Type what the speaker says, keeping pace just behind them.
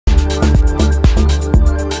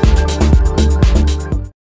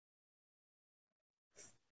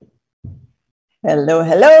Hello,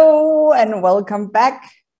 hello, and welcome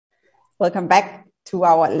back. Welcome back to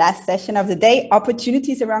our last session of the day,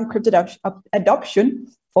 opportunities around crypto adoption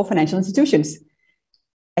for financial institutions.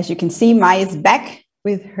 As you can see, Maya is back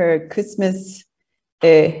with her Christmas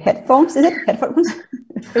headphones, is it? Headphones?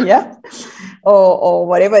 Yeah. Or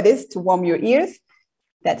whatever it is to warm your ears.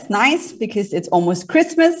 That's nice because it's almost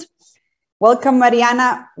Christmas. Welcome,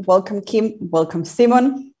 Mariana. Welcome, Kim. Welcome,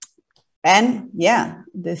 Simon. And yeah,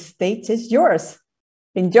 the stage is yours.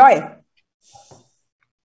 Enjoy.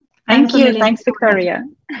 Thank you. Thanks, Victoria.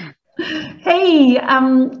 Hey,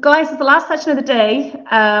 guys, it's the last session of the day,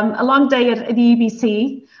 a long day at the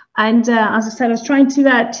UBC. And as I said, I was trying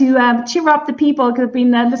to cheer up the people because I've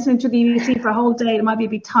been listening to the UBC for a whole day. I might be a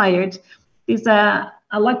bit tired. These, I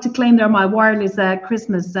like to claim they're my wireless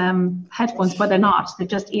Christmas headphones, but they're not. They're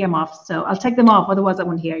just earmuffs. So I'll take them off, otherwise I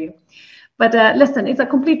won't hear you. But listen, it's a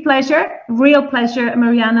complete pleasure, real pleasure,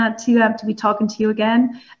 Mariana, to be talking to you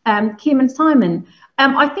again. Kim and Simon,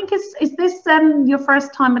 I think is this your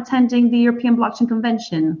first time attending the European Blockchain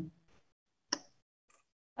Convention?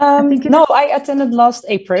 No, I attended last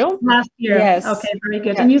April. Last year. Yes. Okay, very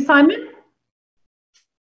good. Yeah. And you, Simon?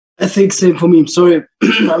 I think same for me. Sorry,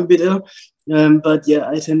 I'm a bit ill. But yeah,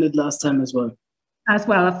 I attended last time as well. As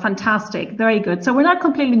well, fantastic, very good. So we're not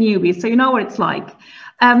completely newbies, so you know what it's like.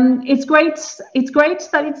 It's great. It's great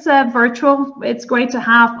that it's virtual. It's great to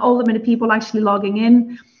have all the many people actually logging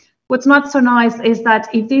in. What's not so nice is that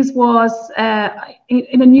if this was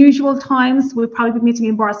in unusual times, we'll probably be meeting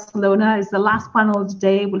in Barcelona. It's the last panel of the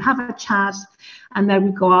day. We'll have a chat, and then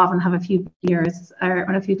we go off and have a few beers or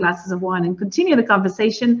a few glasses of wine and continue the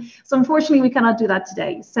conversation. So unfortunately, we cannot do that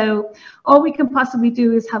today. So all we can possibly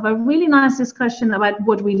do is have a really nice discussion about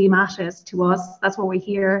what really matters to us. That's why we're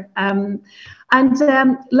here. And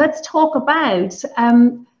let's talk about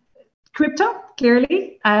crypto,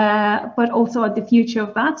 clearly, but also at the future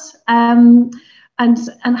of that, and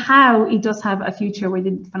how it does have a future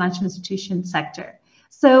within the financial institution sector.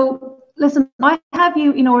 So listen, I have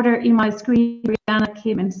you in order in my screen, Mariana,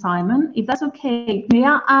 Kim, and Simon. If that's okay, may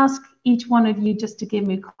I ask each one of you just to give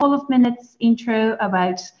me a couple of minutes intro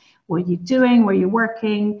about what you're doing, where you're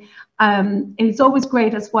working. And it's always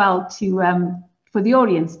great as well to for the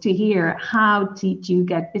audience to hear, how did you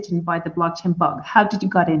get bitten by the blockchain bug? How did you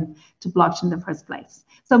get into blockchain in the first place?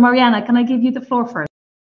 So Mariana, can I give you the floor first?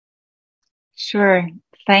 Sure.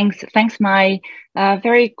 Thanks, Mai.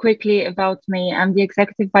 Very quickly about me, I'm the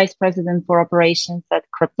Executive Vice President for Operations at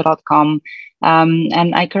Crypto.com.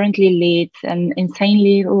 And I currently lead an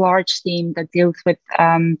insanely large team that deals with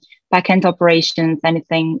backend operations,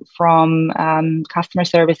 anything from customer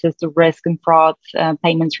services to risk and fraud,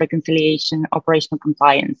 payments reconciliation, operational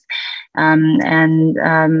compliance.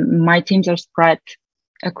 My teams are spread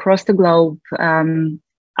across the globe.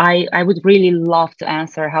 I would really love to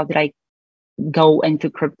answer how did I go into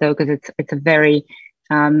crypto, because it's a very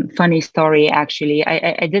funny story, actually.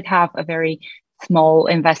 I did have a very small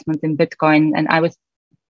investment in Bitcoin, and I was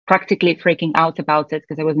practically freaking out about it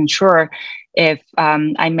because I wasn't sure if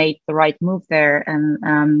I made the right move there.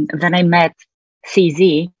 And then I met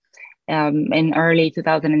CZ in early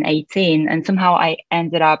 2018, and somehow I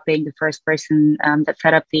ended up being the first person that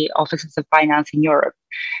set up the offices of finance in Europe.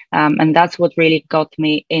 And that's what really got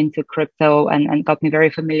me into crypto and got me very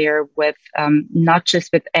familiar with not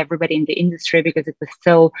just with everybody in the industry, because it was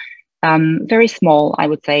still very small, I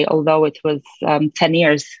would say, although it was 10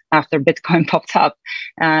 years after Bitcoin popped up.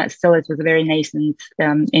 Still, it was a very nascent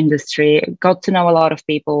industry. Got to know a lot of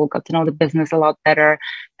people, got to know the business a lot better.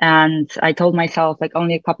 And I told myself, like,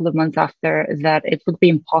 only a couple of months after that, it would be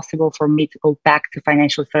impossible for me to go back to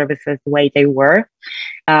financial services the way they were,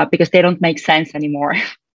 because they don't make sense anymore.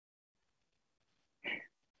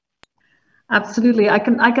 Absolutely, I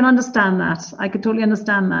can understand that. I could totally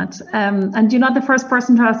understand that. And you're not the first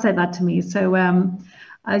person to have said that to me. So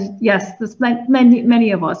yes, there's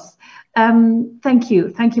many of us. Thank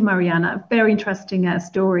you, Mariana. Very interesting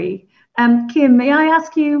story. Kim, may I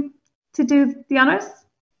ask you to do the honors?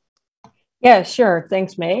 Yeah, sure.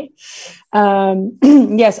 Thanks, May.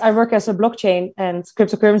 Yes, I work as a blockchain and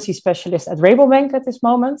cryptocurrency specialist at Rabobank at this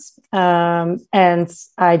moment. And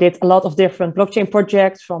I did a lot of different blockchain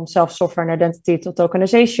projects, from self-sovereign identity to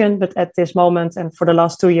tokenization. But at this moment, and for the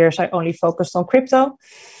last 2 years, I only focused on crypto.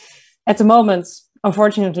 At the moment,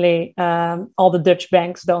 unfortunately, all the Dutch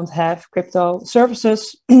banks don't have crypto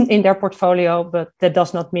services in their portfolio, but that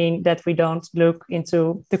does not mean that we don't look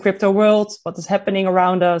into the crypto world, what is happening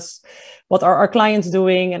around us, what are our clients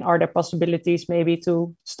doing, and are there possibilities maybe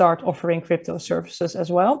to start offering crypto services as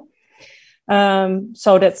well.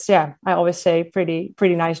 So that's, yeah, I always say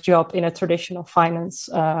pretty nice job in a traditional finance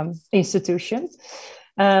institution.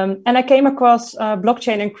 And I came across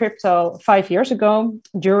blockchain and crypto 5 years ago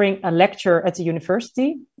during a lecture at the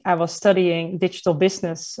university. I was studying digital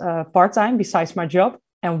business part-time besides my job.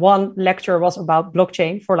 And one lecture was about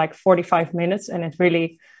blockchain for like 45 minutes. And it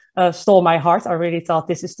really stole my heart. I really thought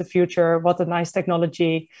this is the future. What a nice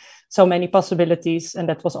technology. So many possibilities. And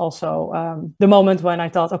that was also the moment when I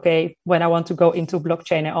thought, okay, when I want to go into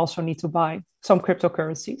blockchain, I also need to buy some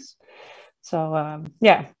cryptocurrencies. So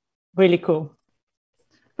yeah, really cool.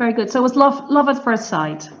 Very good. So it was love at first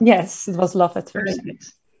sight. Yes, it was love at first sight. Very good.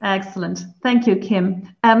 Excellent. Thank you,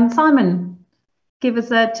 Kim. Simon, give us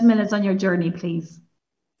 2 minutes on your journey, please.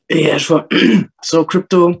 Yeah, sure. So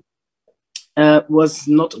crypto was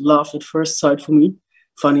not love at first sight for me,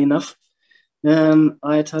 funny enough.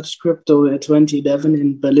 I touched crypto at 2011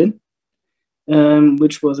 in Berlin,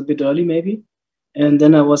 which was a bit early maybe. And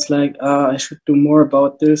then I was like, I should do more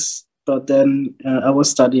about this. But then I was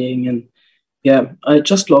studying and yeah, I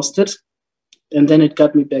just lost it. And then it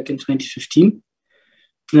got me back in 2015.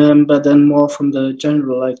 But then more from the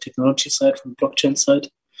general like technology side, from the blockchain side.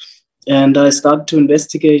 And I started to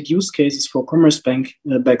investigate use cases for Commerzbank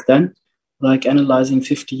back then, like analyzing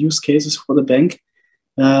 50 use cases for the bank.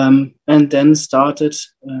 And then started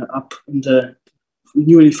up in the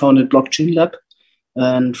newly founded blockchain lab.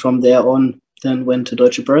 And from there on, then went to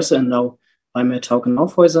Deutsche Börse. And now I'm at Hauck and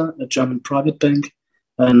Aufhäuser, a German private bank.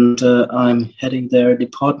 And I'm heading their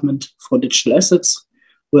department for digital assets,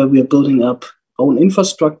 where we are building up own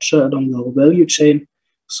infrastructure along the whole value chain.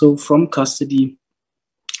 So from custody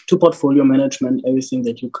to portfolio management, everything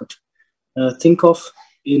that you could think of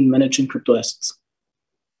in managing crypto assets.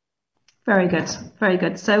 Very good, very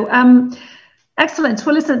good. So excellent.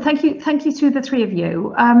 Well, listen, thank you to the three of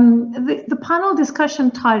you. The panel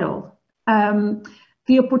discussion title,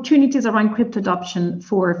 the opportunities around crypto adoption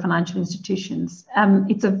for financial institutions.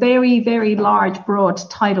 It's a very, very large, broad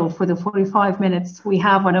title for the 45 minutes we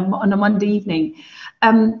have on a Monday evening,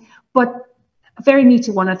 but a very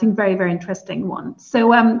meaty one, I think very, very interesting one.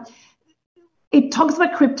 So it talks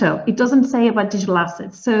about crypto. It doesn't say about digital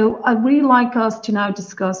assets. So I'd really like us to now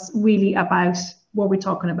discuss really about what we're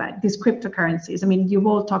talking about, these cryptocurrencies. I mean, you've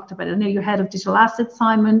all talked about it. I know you're head of digital assets,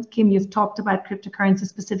 Simon. Kim, you've talked about cryptocurrencies,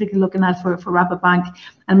 specifically looking at for Rabobank,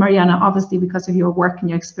 and Mariana, obviously, because of your work and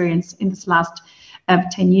your experience in this last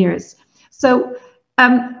 10 years. So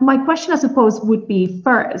my question, I suppose, would be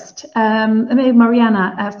first, maybe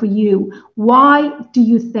Mariana, for you, why do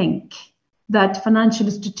you think that financial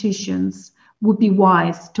institutions would be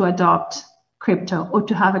wise to adopt crypto or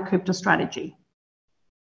to have a crypto strategy?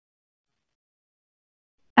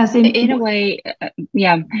 As in a way,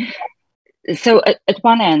 yeah. So at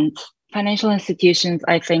one end, financial institutions,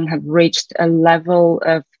 I think, have reached a level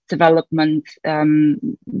of development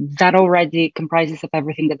that already comprises of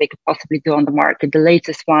everything that they could possibly do on the market, the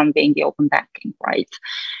latest one being the open banking, right?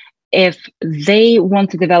 If they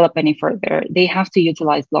want to develop any further, they have to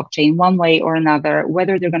utilize blockchain one way or another,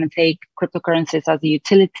 whether they're going to take cryptocurrencies as a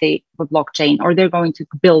utility for blockchain or they're going to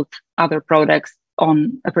build other products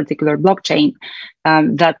on a particular blockchain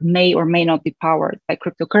that may or may not be powered by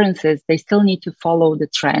cryptocurrencies. They still need to follow the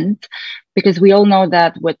trend, because we all know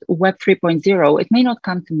that with Web 3.0, it may not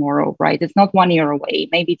come tomorrow, right? It's not 1 year away,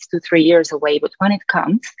 maybe it's 2-3 years away, but when it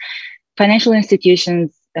comes, financial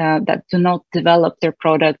institutions that do not develop their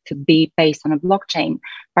product to be based on a blockchain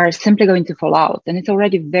are simply going to fall out. And it's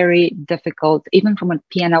already very difficult, even from a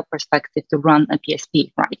P&L perspective, to run a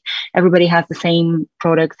PSP, right? Everybody has the same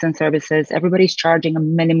products and services. Everybody's charging a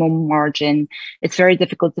minimum margin. It's very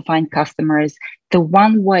difficult to find customers. The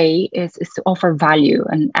one way is to offer value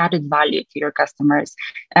and added value to your customers.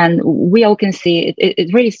 And we all can see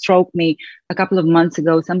it really struck me a couple of months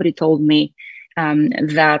ago. Somebody told me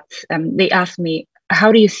that they asked me, how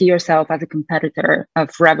do you see yourself as a competitor of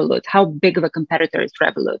Revolut? How big of a competitor is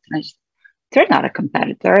Revolut? And I just, they're not a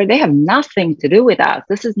competitor. They have nothing to do with us.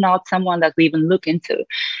 This is not someone that we even look into.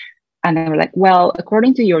 And they were like, well,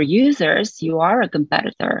 according to your users, you are a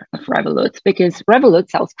competitor of Revolut because Revolut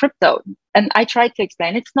sells crypto. And I tried to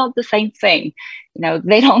explain it's not the same thing. You know,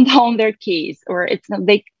 they don't own their keys, or it's not,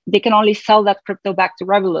 they can only sell that crypto back to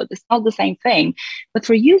Revolut. It's not the same thing. But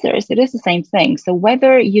for users, it is the same thing. So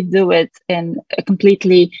whether you do it in a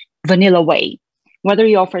completely vanilla way, whether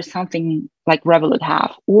you offer something like Revolut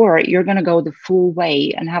have, or you're going to go the full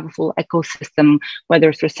way and have a full ecosystem,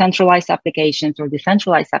 whether through centralized applications or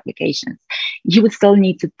decentralized applications, you would still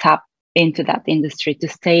need to tap into that industry to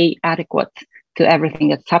stay adequate to everything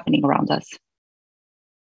that's happening around us.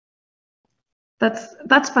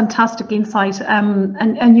 That's fantastic insight,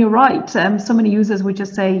 and you're right. So many users would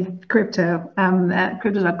just say crypto,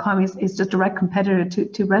 crypto.com is just a direct competitor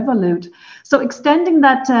to Revolut. So extending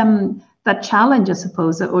that that challenge, I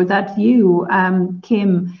suppose, or that view,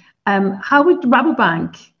 Kim, how would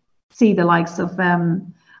Rabobank see the likes of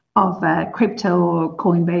crypto or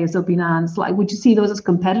Coinbase or Binance? Like, would you see those as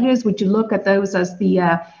competitors? Would you look at those as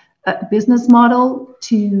the business model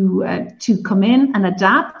to come in and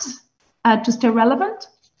adapt? To stay relevant?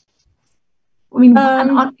 I mean,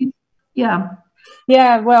 yeah.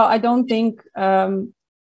 Well, I don't think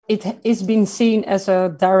it is been seen as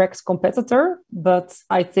a direct competitor, but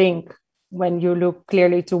I think when you look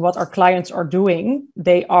clearly to what our clients are doing,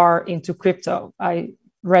 they are into crypto. I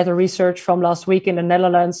read a research from last week in the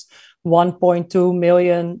Netherlands, 1.2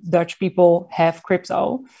 million Dutch people have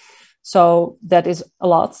crypto. So that is a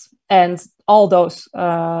lot. And all those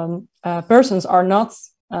persons are not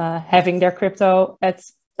having their crypto at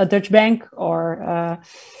a Dutch bank or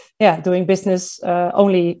doing business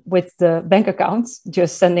only with the bank accounts,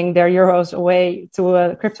 just sending their euros away to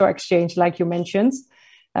a crypto exchange, like you mentioned.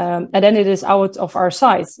 And then it is out of our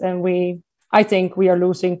sight. And I think we are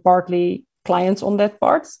losing partly clients on that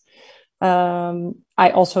part.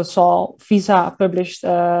 I also saw Visa published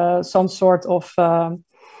some sort of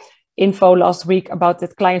info last week about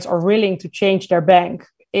that clients are willing to change their bank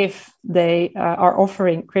if they are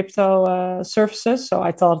offering crypto services. So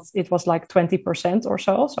I thought it was like 20% or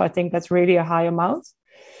so. So I think that's really a high amount.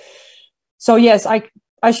 So yes,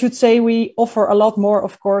 I should say we offer a lot more,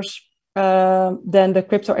 of course, than the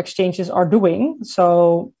crypto exchanges are doing.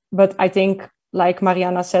 So, but I think, like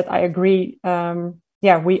Mariana said, I agree. We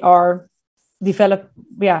are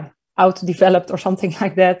outdeveloped or something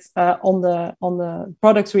like that on the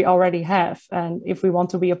products we already have. And if we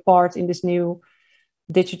want to be a part in this new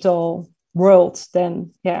digital world,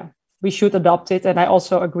 then we should adopt it. And I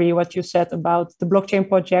also agree what you said about the blockchain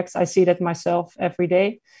projects. I see that myself every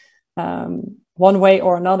day. One way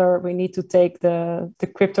or another, we need to take the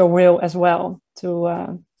crypto wheel as well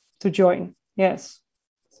to join. Yes.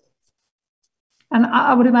 And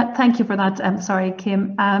I would imagine, thank you for that. I'm sorry,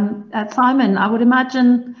 Kim. Simon, I would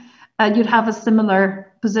imagine you'd have a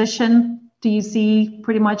similar position. Do you see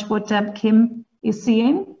pretty much what Kim is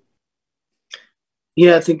seeing?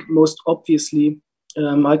 Yeah, I think most obviously,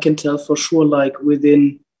 I can tell for sure, like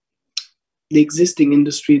within the existing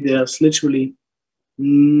industry, there's literally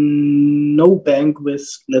no bank with,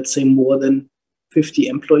 let's say, more than 50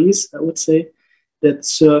 employees, I would say, that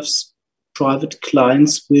serves private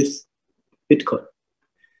clients with Bitcoin.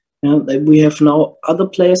 We have now other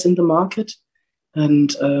players in the market.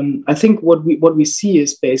 And I think what we see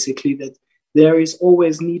is basically that there is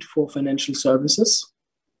always need for financial services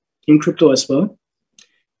in crypto as well.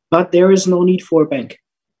 But there is no need for a bank.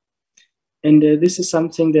 And this is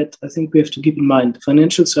something that I think we have to keep in mind.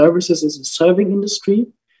 Financial services is a serving industry.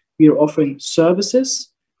 We are offering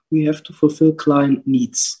services. We have to fulfill client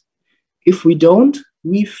needs. If we don't,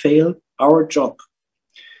 we fail our job.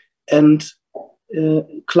 And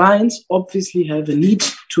clients obviously have a need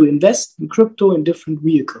to invest in crypto in different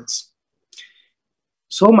vehicles.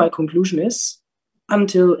 So my conclusion is,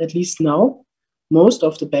 until at least now, most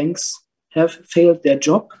of the banks have failed their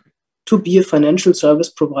job to be a financial service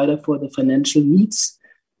provider for the financial needs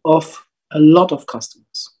of a lot of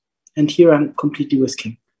customers. And here I'm completely with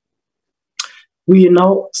Kim. We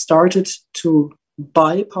now started to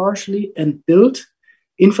buy partially and build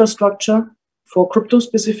infrastructure for crypto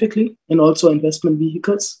specifically, and also investment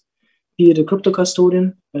vehicles, be it a crypto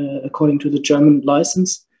custodian, according to the German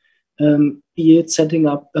license, be it setting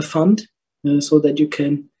up a fund so that you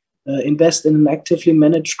can invest in an actively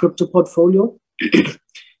managed crypto portfolio.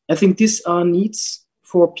 I think these are needs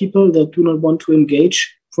for people that do not want to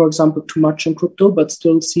engage, for example, too much in crypto, but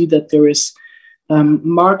still see that there is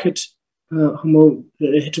market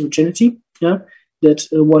heterogeneity, that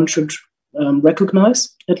one should recognize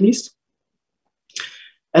at least.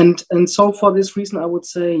 And so for this reason, I would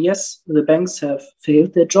say, yes, the banks have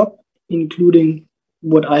failed their job, including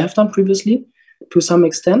what I have done previously to some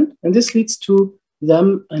extent. And this leads to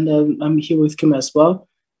them, and I'm here with Kim as well,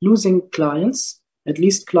 losing clients, at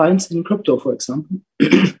least clients in crypto, for example,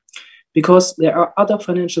 because there are other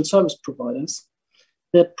financial service providers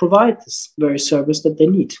that provide this very service that they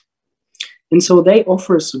need. And so they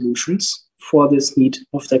offer solutions for this need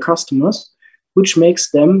of their customers, which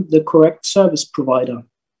makes them the correct service provider.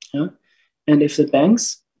 Yeah? And if the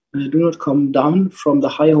banks do not come down from the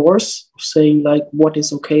high horse of saying like what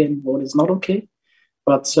is okay and what is not okay,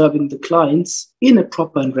 but serving the clients in a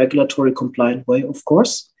proper and regulatory compliant way, of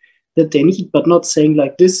course, that they need, but not saying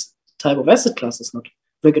like this type of asset class is not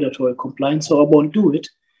regulatory compliance, so I won't do it.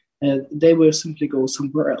 They will simply go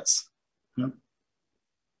somewhere else.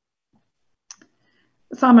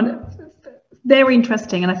 Simon, very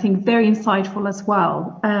interesting, and I think very insightful as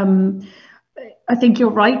well. I think you're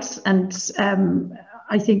right, and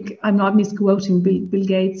I think I'm not misquoting Bill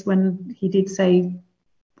Gates when he did say,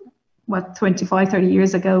 what, 25, 30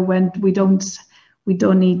 years ago, when we don't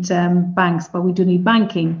need banks, but we do need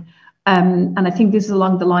banking. And I think this is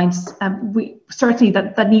along the lines, we certainly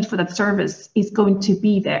that need for that service is going to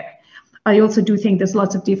be there. I also do think there's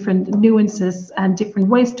lots of different nuances and different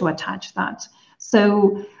ways to attach that.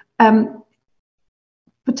 So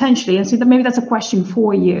potentially, and so that maybe that's a question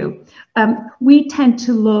for you. We tend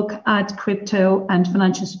to look at crypto and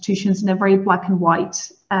financial institutions in a very black and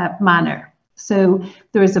white manner. So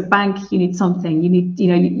there is a bank, you need something, you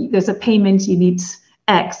need, there's a payment, you need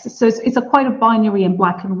X. So it's a quite a binary and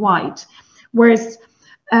black and white. Whereas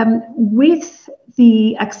with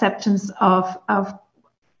the acceptance of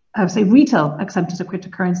I would say retail acceptance of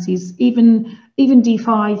cryptocurrencies, even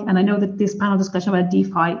DeFi, and I know that this panel discussion about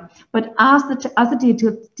DeFi, but as the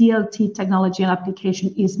DLT technology and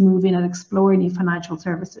application is moving and exploring new financial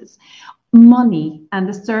services, money and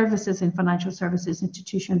the services in financial services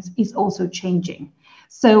institutions is also changing.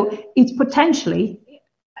 So it's potentially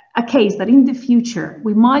a case that in the future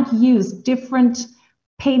we might use different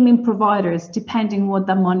payment providers depending what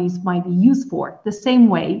the monies might be used for, the same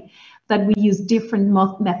way that we use different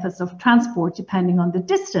methods of transport depending on the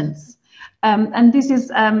distance. And this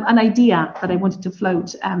is an idea that I wanted to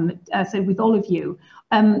float with all of you.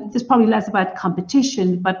 There's probably less about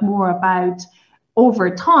competition, but more about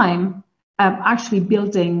over time actually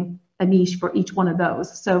building a niche for each one of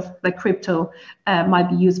those. So the crypto might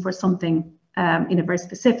be used for something in a very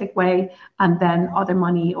specific way, and then other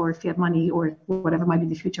money or fiat money or whatever might be in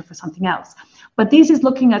the future for something else. But this is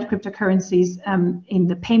looking at cryptocurrencies in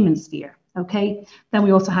the payment sphere, okay? Then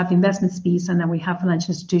we also have the investment space, and then we have financial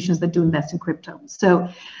institutions that do invest in crypto. So,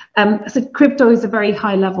 so crypto is a very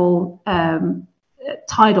high level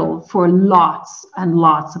title for lots and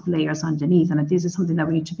lots of layers underneath, and this is something that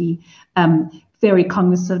we need to be very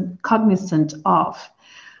cognizant of.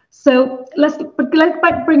 So let's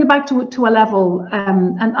bring it back to a level,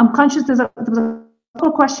 and I'm conscious there was a couple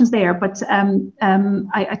of questions there, but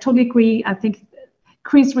I totally agree. I think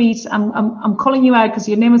Chris Reed, I'm calling you out because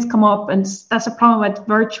your name has come up, and that's a problem with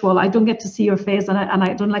virtual. I don't get to see your face, and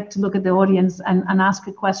I don't like to look at the audience and ask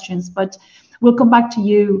you questions, but we'll come back to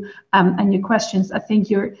you and your questions. I think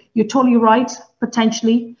you're totally right,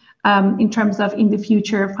 potentially, in terms of in the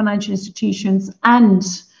future financial institutions and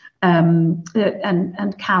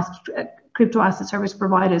CAS, crypto asset service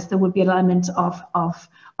providers, there would be an element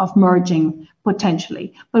of merging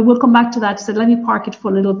potentially. But we'll come back to that. So let me park it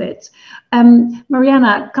for a little bit.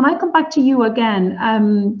 Mariana, can I come back to you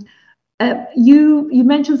again? You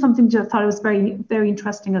mentioned something that I thought was very, very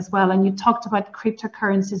interesting as well, and you talked about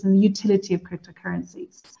cryptocurrencies and the utility of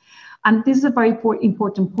cryptocurrencies. And this is a very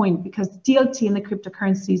important point, because DLT and the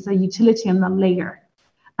cryptocurrencies are utility on the layer.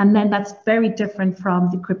 And then that's very different from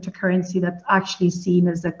the cryptocurrency that's actually seen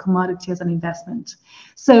as a commodity, as an investment.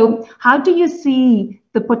 So how do you see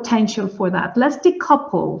the potential for that? Let's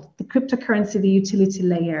decouple the cryptocurrency, the utility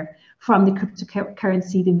layer, from the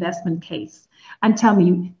cryptocurrency, the investment case. And tell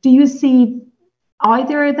me, do you see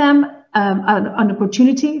either of them an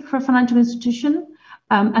opportunity for a financial institution?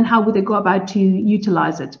 And how would they go about to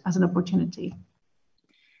utilize it as an opportunity?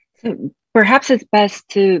 So perhaps it's best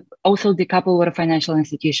to also decouple what a financial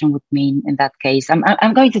institution would mean in that case.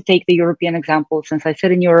 I'm going to take the European example, since I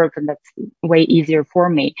sit in Europe and that's way easier for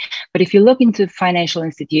me. But if you look into financial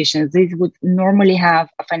institutions, these would normally have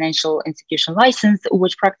a financial institution license,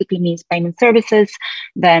 which practically means payment services,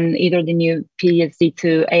 then either the new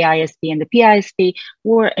PSD2 AISP and the PISP,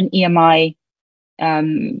 or an EMI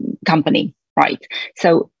company, right?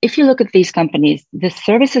 So if you look at these companies, the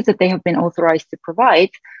services that they have been authorized to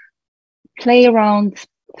provide play around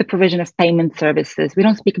the provision of payment services. We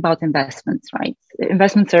don't speak about investments, right?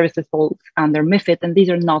 Investment services fall under MiFID, and these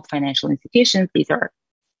are not financial institutions. These are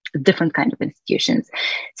a different kind of institutions.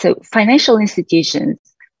 So financial institutions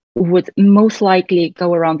would most likely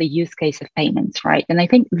go around the use case of payments, right? And I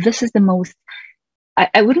think this is the most,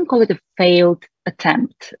 I wouldn't call it a failed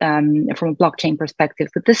attempt from a blockchain perspective,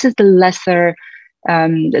 but this is the lesser,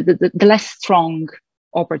 the less strong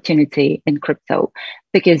opportunity in crypto,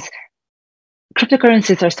 because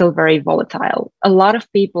cryptocurrencies are still very volatile. A lot of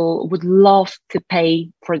people would love to pay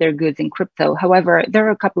for their goods in crypto. However, there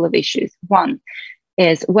are a couple of issues. One,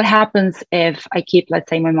 is what happens if I keep, let's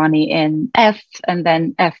say, my money in F, and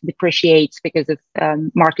then F depreciates because of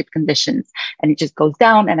market conditions, and it just goes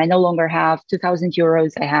down, and I no longer have 2,000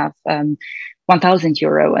 euros, I have 1,000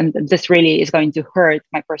 euro, and this really is going to hurt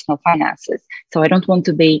my personal finances. So I don't want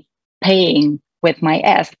to be paying with my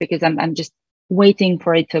F, because I'm just waiting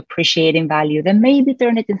for it to appreciate in value. Then maybe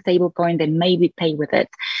turn it in stablecoin, then maybe pay with it.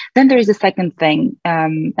 Then there is a second thing,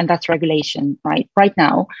 and that's regulation, right? Right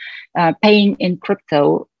now, paying in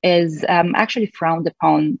crypto is actually frowned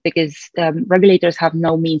upon, because regulators have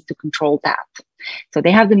no means to control that. So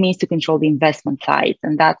they have the means to control the investment side.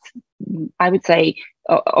 And that's, I would say,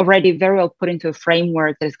 already very well put into a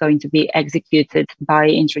framework that is going to be executed by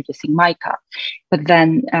introducing MiCA. But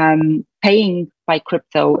then paying by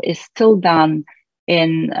crypto is still done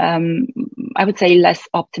in, I would say, less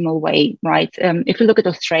optimal way, right? If you look at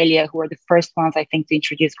Australia, who are the first ones, I think, to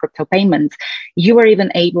introduce crypto payments, you were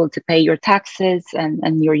even able to pay your taxes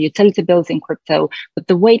and your utility bills in crypto. But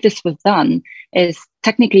the way this was done is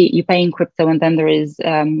technically you pay in crypto, and then there is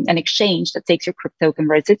an exchange that takes your crypto,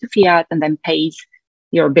 converts it to fiat, and then pays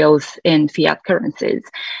your bills in fiat currencies.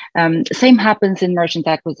 Same happens in merchant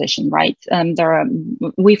acquisition, right?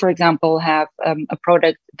 We, for example, have a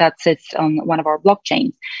product that sits on one of our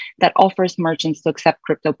blockchains that offers merchants to accept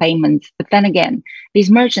crypto payments. But then again,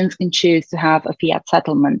 these merchants can choose to have a fiat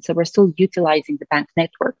settlement. So we're still utilizing the bank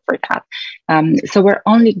network for that. So we're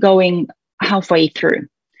only going halfway through.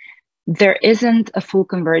 There isn't a full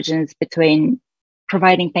convergence between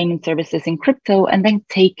providing payment services in crypto and then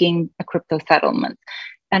taking a crypto settlement.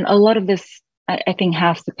 And a lot of this, I think,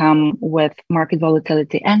 has to come with market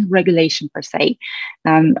volatility and regulation per se.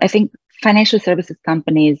 I think financial services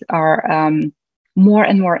companies are more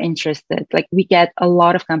and more interested. Like, we get a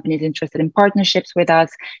lot of companies interested in partnerships with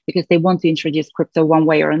us because they want to introduce crypto one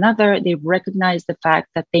way or another. They recognize the fact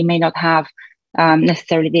that they may not have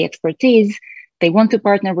necessarily the expertise. They want to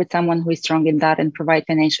partner with someone who is strong in that and provide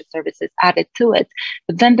financial services added to it.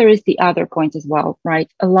 But then there is the other point as well, right?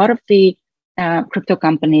 A lot of the crypto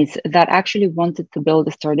companies that actually wanted to build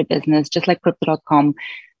a sturdy business, just like Crypto.com,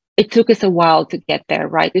 it took us a while to get there,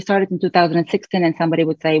 right? We started in 2016, and somebody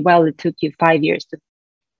would say, well, it took you 5 years to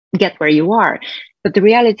get where you are. But the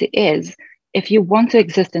reality is, if you want to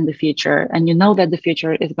exist in the future, and you know that the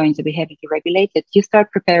future is going to be heavily regulated, you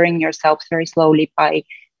start preparing yourselves very slowly by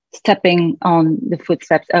stepping on the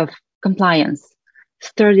footsteps of compliance,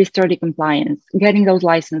 sturdy compliance. Getting those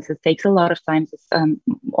licenses takes a lot of time, as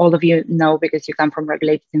all of you know, because you come from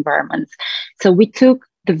regulated environments. So we took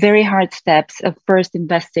the very hard steps of first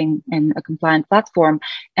investing in a compliant platform,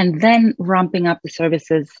 and then ramping up the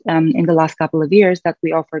services in the last couple of years that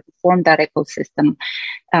we offer to form that ecosystem.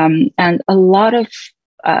 And a lot of,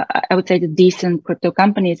 I would say, the decent crypto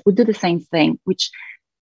companies would do the same thing, which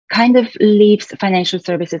kind of leaves financial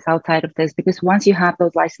services outside of this, because once you have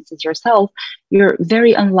those licenses yourself, you're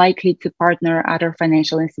very unlikely to partner other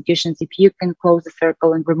financial institutions if you can close the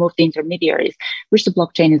circle and remove the intermediaries, which the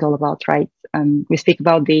blockchain is all about, right? We speak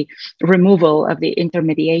about the removal of the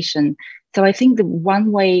intermediation. So I think the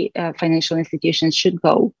one way financial institutions should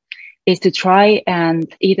go is to try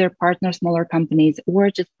and either partner smaller companies or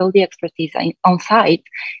just build the expertise on site,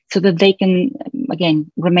 so that they can,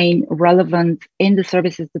 again, remain relevant in the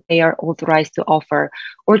services that they are authorized to offer,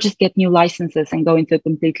 or just get new licenses and go into a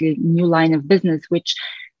completely new line of business, which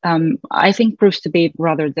I think proves to be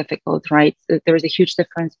rather difficult, right? There is a huge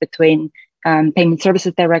difference between Payment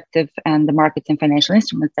Services Directive and the Markets and Financial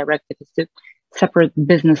Instruments Directive. It's two separate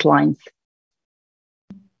business lines.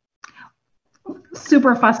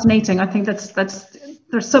 Super fascinating. I think that's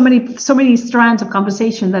there's so many strands of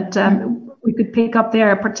conversation that we could pick up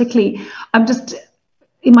there. Particularly, I'm just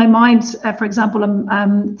in my mind, for example,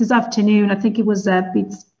 this afternoon, I think it was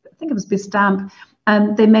Bitstamp,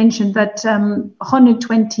 and they mentioned that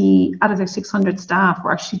 120 out of their 600 staff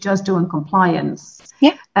were actually just doing compliance.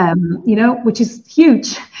 Yeah. You know, which is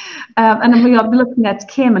huge. And we are looking at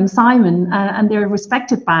Kim and Simon and their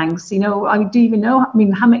respective banks. You know, I do even know, I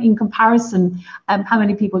mean, how many in comparison, how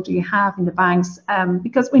many people do you have in the banks?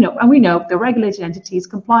 Because we know the regulated entities,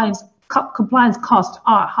 compliance costs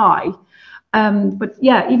are high. But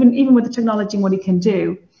yeah, even with the technology and what it can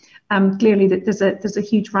do, clearly that there's a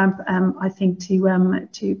huge ramp, I think,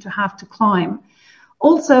 to have to climb.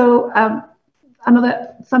 Also,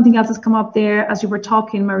 something else has come up there as you were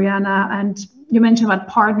talking, Mariana, and you mentioned about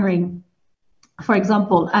partnering, for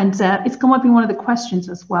example, and it's come up in one of the questions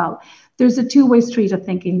as well. There's a two-way street, I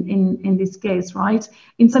think, in this case, right?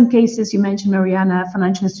 In some cases, you mentioned, Mariana,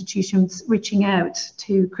 financial institutions reaching out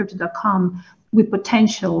to Crypto.com with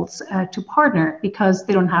potentials to partner because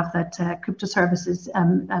they don't have that crypto services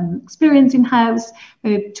experience in-house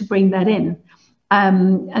to bring that in.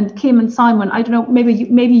 And Kim and Simon, I don't know,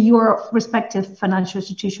 maybe your respective financial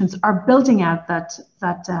institutions are building out that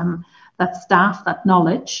staff, that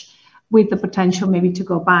knowledge, with the potential maybe to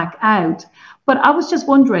go back out. But I was just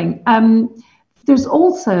wondering, there's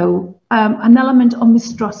also an element of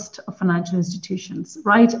mistrust of financial institutions,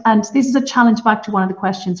 right? And this is a challenge back to one of the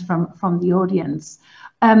questions from the audience.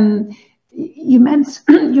 You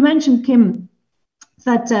mentioned, Kim,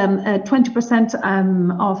 that 20%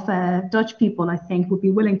 of Dutch people, I think, would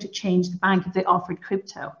be willing to change the bank if they offered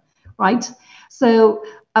crypto, right? So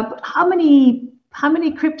how many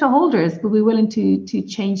crypto holders will be willing to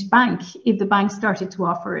change bank if the bank started to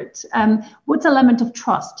offer it? What's the element of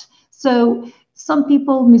trust? So some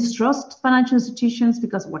people mistrust financial institutions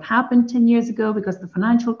because of what happened 10 years ago, because of the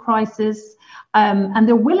financial crisis, and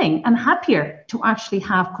they're willing and happier to actually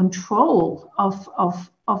have control of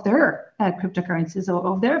their cryptocurrencies or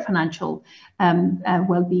of their financial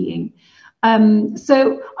well-being.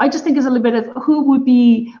 So I just think it's a little bit of who would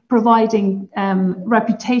be providing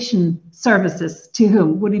reputation services to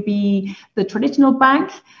whom? Would it be the traditional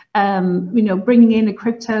bank, bringing in a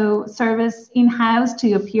crypto service in-house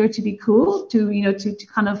to appear to be cool, to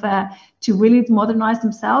kind of to really modernize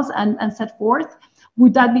themselves and set forth?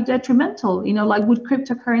 Would that be detrimental? Like, would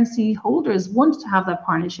cryptocurrency holders want to have that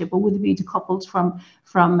partnership, or would it be decoupled from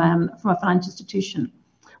a financial institution?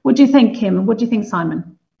 What do you think, Kim? What do you think,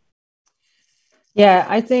 Simon? Yeah,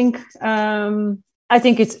 I think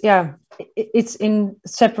it's in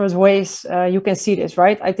separate ways. You can see this,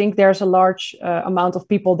 right? I think there's a large amount of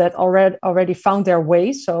people that already found their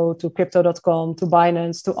way. So to crypto.com, to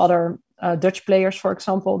Binance, to other Dutch players, for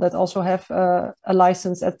example, that also have a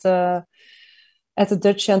license at the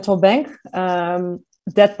Dutch central bank.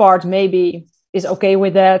 That part maybe is okay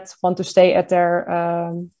with that, want to stay at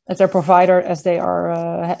their provider as they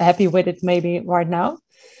are happy with it maybe right now.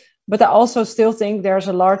 But I also still think there's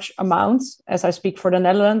a large amount, as I speak for the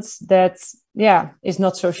Netherlands, that is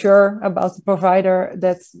not so sure about the provider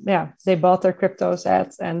that they bought their cryptos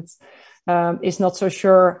at, and is not so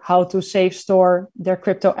sure how to safe store their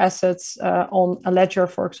crypto assets on a ledger,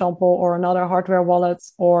 for example, or another hardware wallet.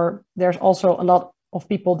 Or there's also a lot of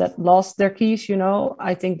people that lost their keys.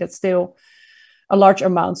 I think that's still a large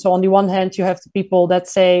amount. So on the one hand, you have the people that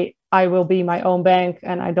say, I will be my own bank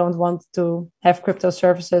and I don't want to have crypto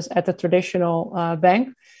services at the traditional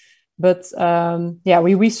bank. But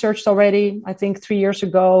we researched already, I think 3 years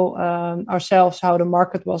ago, ourselves, how the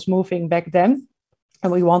market was moving back then.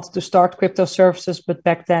 And we wanted to start crypto services, but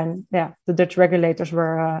back then, the Dutch regulators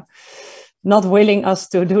were not willing us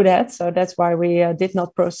to do that. So that's why we did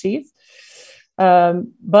not proceed.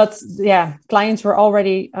 But clients were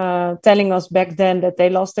already telling us back then that they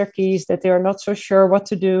lost their keys, that they are not so sure what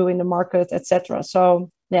to do in the market, etc. So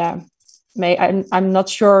I'm not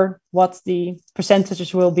sure what the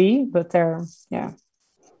percentages will be, but they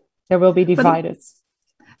will be divided.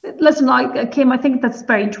 Listen, Kim, I think that's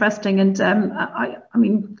very interesting, and I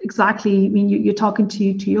mean exactly. I mean, you're talking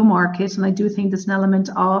to your market, and I do think there's an element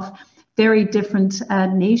of very different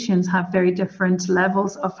nations have very different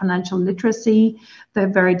levels of financial literacy. They're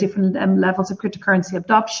very different levels of cryptocurrency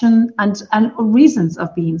adoption and reasons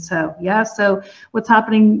of being so. Yeah. So what's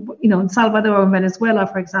happening, in Salvador or Venezuela,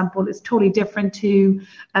 for example, is totally different to,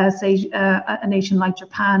 say, a nation like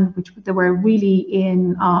Japan, which they were really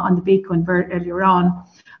in on the Bitcoin very earlier on,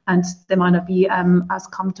 and they might not be as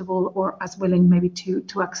comfortable or as willing maybe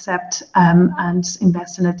to accept and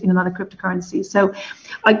invest in it in another cryptocurrency. So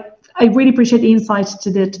I really appreciate the insight to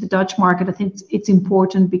the Dutch market. I think it's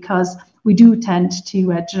important because we do tend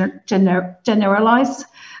to generalize,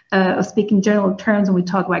 speak in general terms when we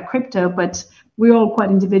talk about crypto, but we're all quite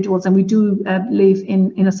individuals, and we do live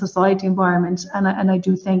in a society environment. And I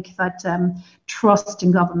do think that trust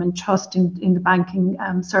in government, trust in the banking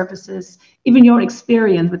services, even your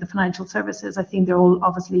experience with the financial services, I think they're all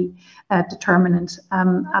obviously determinant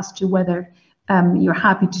as to whether you're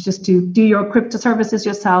happy to just do your crypto services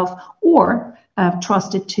yourself, or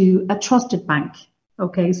trust it to a trusted bank.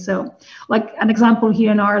 Okay, so like an example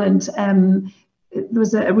here in Ireland, there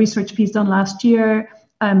was a research piece done last year.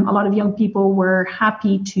 A lot of young people were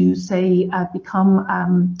happy to say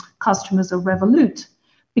become customers of Revolut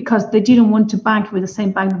because they didn't want to bank with the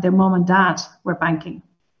same bank that their mom and dad were banking.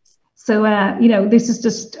 So, this is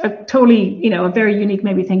just a totally, a very unique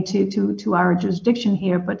maybe thing to our jurisdiction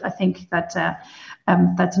here. But I think that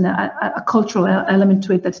that's a cultural element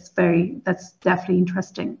to it that's definitely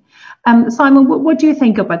interesting. Simon, what do you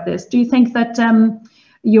think about this? Do you think that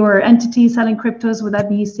your entity selling cryptos? Would that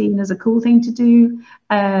be seen as a cool thing to do?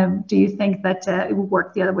 Do you think that it would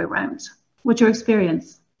work the other way around? What's your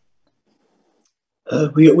experience?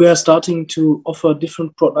 We are starting to offer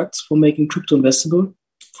different products for making crypto investable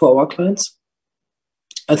for our clients.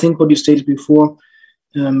 I think what you stated before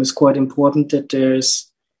is quite important, that there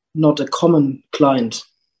is not a common client.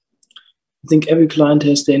 I think every client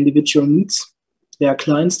has their individual needs. There are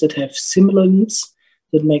clients that have similar needs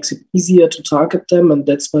that makes it easier to target them, and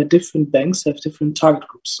that's why different banks have different target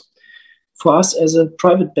groups. For us as a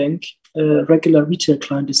private bank, a regular retail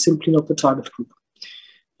client is simply not the target group.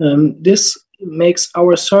 This makes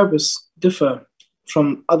our service differ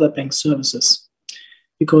from other bank services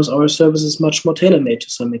because our service is much more tailor-made to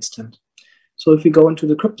some extent. So if we go into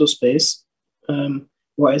the crypto space,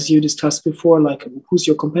 or as you discussed before, like who's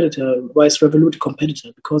your competitor? Why is Revolut a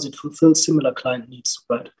competitor? Because it fulfills similar client needs,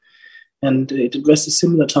 right? And it addresses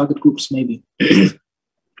similar target groups maybe.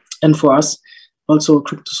 And for us, also a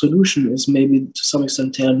crypto solution is maybe to some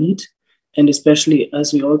extent tailor-made. And especially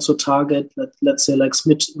as we also target, let's say like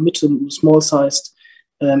mid to small-sized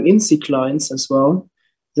INSEE clients as well,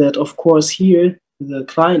 that of course here the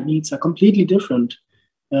client needs are completely different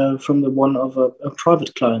from the one of a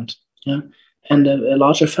private client. Yeah? And a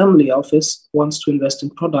larger family office wants to invest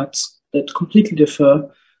in products that completely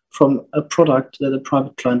differ from a product that a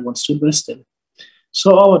private client wants to invest in.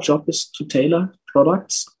 So our job is to tailor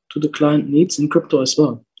products to the client needs in crypto as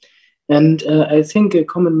well. And I think a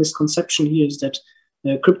common misconception here is that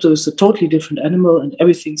crypto is a totally different animal and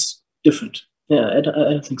everything's different. Yeah, I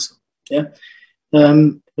don't think so. Yeah,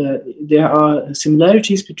 there are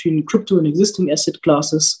similarities between crypto and existing asset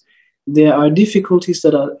classes. There are difficulties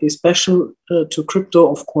that are special to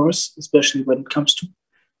crypto, of course, especially when it comes to,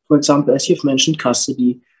 for example, as you've mentioned,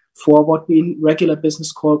 custody, for what we in regular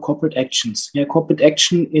business call corporate actions. Yeah, corporate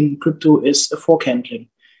action in crypto is a fork handling.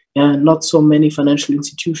 Yeah, not so many financial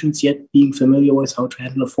institutions yet being familiar with how to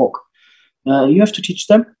handle a fork. You have to teach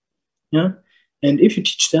them. Yeah, and if you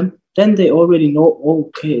teach them, then they already know, oh,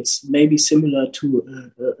 okay, it's maybe similar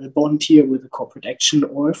to a bond here with a corporate action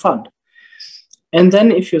or a fund. And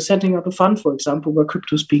then if you're setting up a fund, for example, where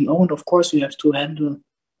crypto is being owned, of course, you have to handle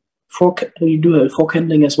fork, you do a fork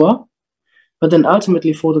handling as well. But then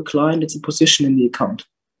ultimately for the client, it's a position in the account.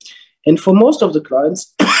 And for most of the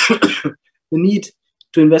clients, the need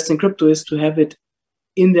to invest in crypto is to have it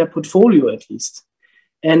in their portfolio at least.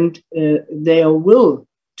 And their will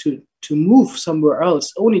to move somewhere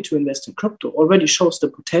else only to invest in crypto already shows the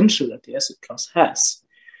potential that the asset class has.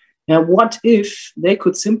 Now, what if they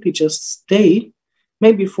could simply just stay,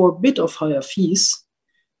 maybe for a bit of higher fees,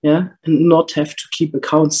 yeah, and not have to keep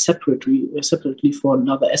accounts separately for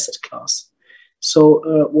another asset class?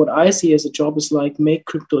 So what I see as a job is like make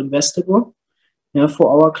crypto investable, yeah, for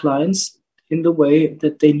our clients in the way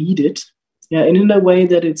that they need it, yeah, and in a way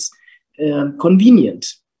that it's convenient.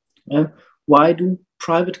 Yeah? Why do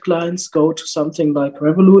private clients go to something like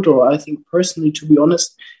Revolut? Or I think personally, to be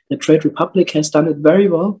honest, the Trade Republic has done it very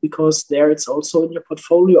well because there it's also in your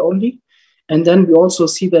portfolio only. And then we also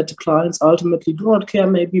see that the clients ultimately do not care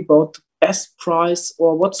maybe about the best price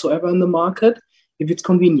or whatsoever in the market if it's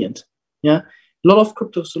convenient. Yeah. A lot of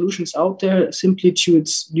crypto solutions out there, simply due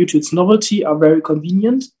to its novelty, are very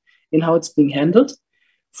convenient in how it's being handled.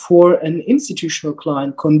 For an institutional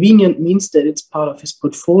client, convenient means that it's part of his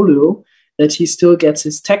portfolio, that he still gets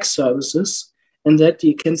his tax services, and that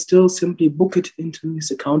he can still simply book it into his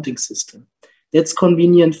accounting system. That's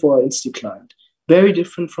convenient for an institutional client. Very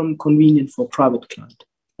different from convenient for a private client.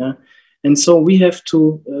 Yeah? And so we have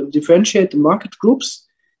to differentiate the market groups.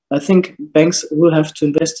 I think banks will have to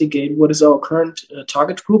investigate what is our current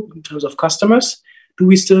target group in terms of customers. Do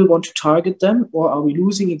we still want to target them, or are we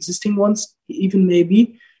losing existing ones? Even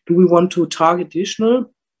maybe, do we want to target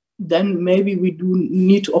additional? Then maybe we do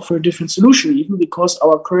need to offer a different solution, even because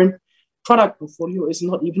our current product portfolio is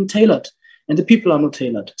not even tailored and the people are not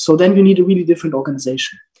tailored. So then you need a really different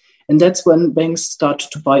organization. And that's when banks start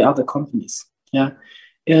to buy other companies. Yeah.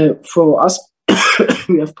 For us,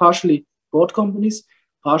 we have partially bought companies.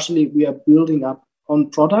 Partially, we are building up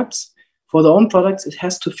on products. For the own products, it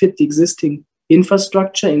has to fit the existing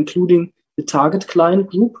infrastructure, including the target client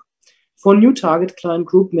group. For a new target client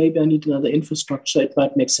group, maybe I need another infrastructure. It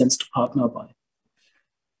might make sense to partner by.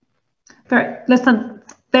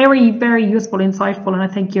 Very, very useful, insightful, and I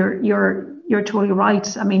think you're totally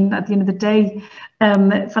right. I mean, at the end of the day,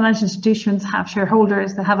 financial institutions have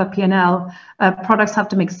shareholders that have a P&L. Products have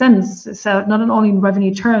to make sense. So not only in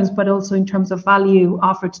revenue terms, but also in terms of value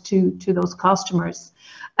offered to those customers.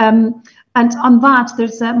 And on that,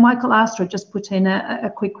 there's Michael Astor just put in a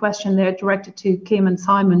quick question there directed to Kim and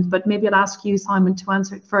Simon, but maybe I'll ask you, Simon, to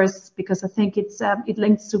answer it first, because I think it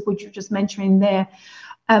links to what you're just mentioning there.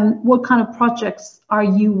 What kind of projects are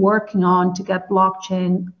you working on to get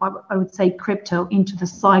blockchain, or I would say crypto, into the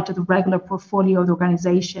site of the regular portfolio of the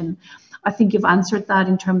organization? I think you've answered that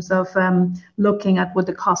in terms of looking at what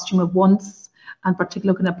the customer wants, and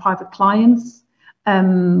particularly looking at private clients.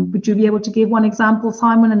 Would you be able to give one example,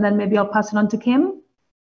 Simon, and then maybe I'll pass it on to Kim?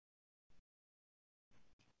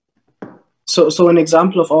 So an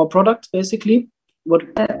example of our product, basically? What?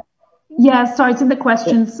 Yeah, sorry, it's in the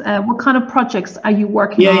questions. What kind of projects are you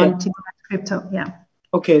working on to get crypto? Yeah.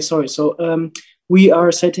 Okay, sorry. So we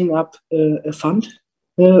are setting up a fund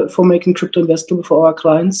for making crypto investable for our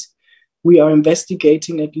clients. We are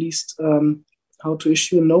investigating at least how to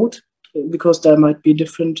issue a node, because there might be a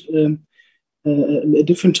different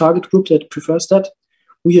target group that prefers that.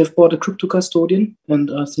 We have bought a crypto custodian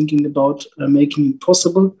and are thinking about making it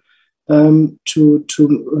possible to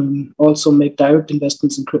also make direct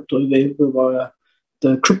investments in crypto available via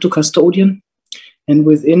the crypto custodian. And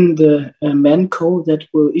within the manco that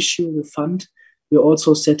will issue the fund, we're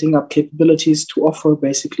also setting up capabilities to offer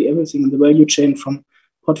basically everything in the value chain, from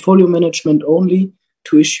portfolio management only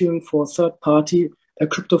to issuing for third party a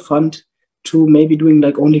crypto fund, to maybe doing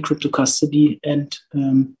like only crypto custody and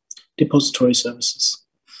depository services.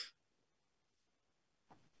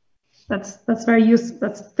 That's very useful.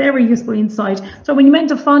 That's very useful insight. So when you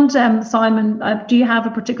meant a fund, Simon, do you have a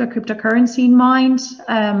particular cryptocurrency in mind?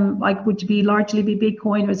 Like, would you largely be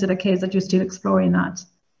Bitcoin, or is it a case that you're still exploring that?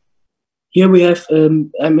 Here we have,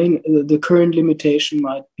 I mean, the current limitation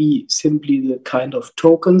might be simply the kind of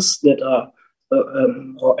tokens that are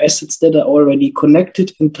or assets that are already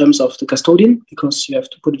connected in terms of the custodian, because you have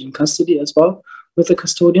to put it in custody as well with the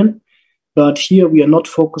custodian. But here we are not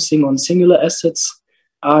focusing on singular assets.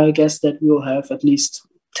 I guess that we will have at least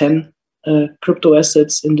 10 crypto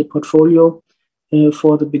assets in the portfolio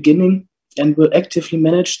for the beginning, and we'll actively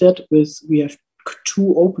manage that we have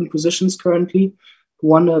 2 open positions currently,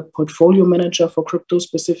 one a portfolio manager for crypto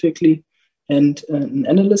specifically, and an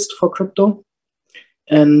analyst for crypto.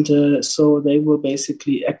 And so they will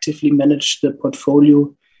basically actively manage the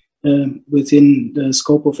portfolio within the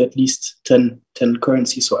scope of at least 10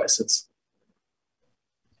 currencies or assets.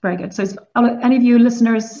 Very good. So any of you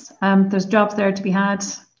listeners, there's jobs there to be had.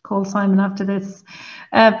 Call Simon after this.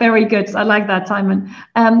 Very good. I like that, Simon.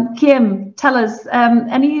 Kim, tell us,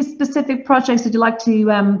 any specific projects that you'd like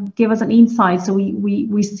to give us an insight, so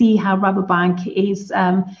we see how Rabobank is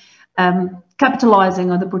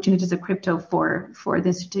capitalizing on the opportunities of crypto for the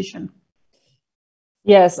institution?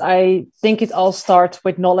 Yes, I think it all starts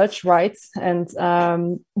with knowledge, right? And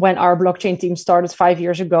when our blockchain team started 5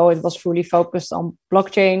 years ago, it was fully focused on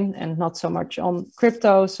blockchain and not so much on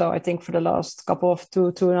crypto. So I think for the last couple of two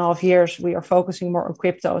and a half years, we are focusing more on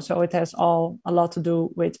crypto. So it has a lot to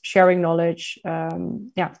do with sharing knowledge,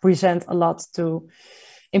 present a lot to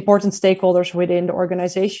important stakeholders within the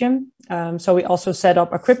organization. So we also set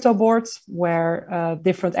up a crypto board where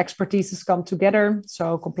different expertises come together.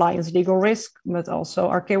 So compliance, legal risk, but also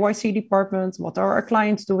our KYC department. What are our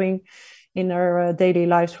clients doing in their daily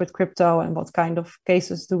lives with crypto, and what kind of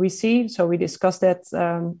cases do we see? So we discuss that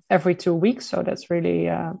every 2 weeks. So that's really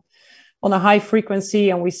on a high frequency.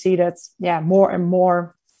 And we see that, more and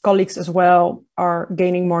more colleagues as well are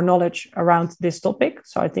gaining more knowledge around this topic.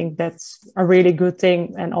 So I think that's a really good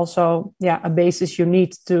thing, and also a basis you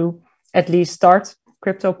need to at least start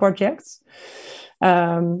crypto projects.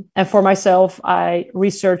 And for myself, I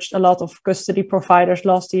researched a lot of custody providers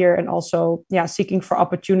last year, and also seeking for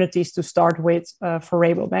opportunities to start with for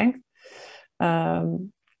Rabobank.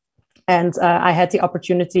 And I had the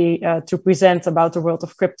opportunity to present about the world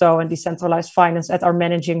of crypto and decentralized finance at our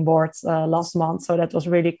managing board last month. So that was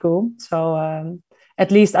really cool. So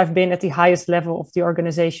at least I've been at the highest level of the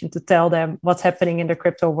organization to tell them what's happening in the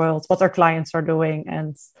crypto world, what our clients are doing,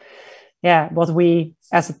 and what we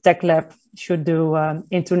as a tech lab should do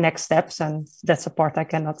into next steps. And that's a part I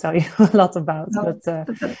cannot tell you a lot about, but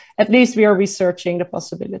at least we are researching the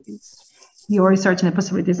possibilities. You're researching the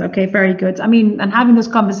possibilities. Okay, very good. I mean, and having this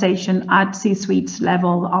conversation at C-suite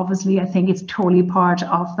level, obviously, I think it's totally part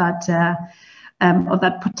of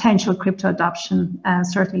that potential crypto adoption,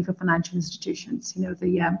 certainly for financial institutions. You know,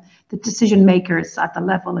 the decision makers at the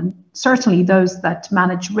level, and certainly those that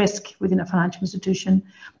manage risk within a financial institution,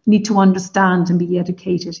 need to understand and be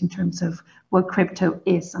educated in terms of what crypto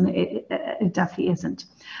is, and it definitely isn't.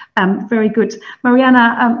 Very good.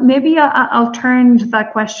 Mariana, maybe I'll turn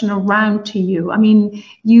that question around to you. I mean,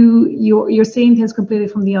 you're seeing things completely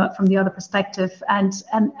from the other perspective, and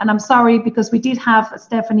I'm sorry, because we did have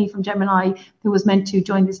Stephanie from Gemini who was meant to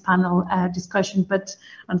join this panel discussion, but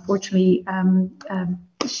unfortunately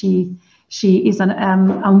she is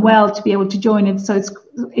unwell to be able to join it. So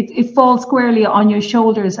it falls squarely on your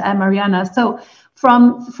shoulders, Mariana. So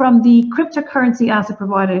from the cryptocurrency asset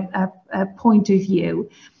provider point of view,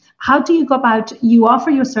 how do you go about, you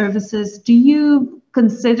offer your services, do you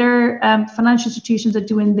consider financial institutions are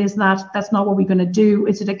doing this, that's not what we're going to do?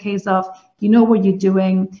 Is it a case of, you know what you're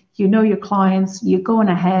doing, you know your clients, you're going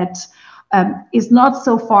ahead, it's not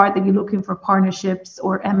so far that you're looking for partnerships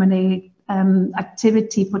or M&A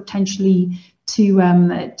activity potentially to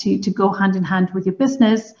go hand in hand with your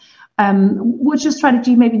business? What's your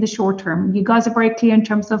strategy maybe in the short term? You guys are very clear in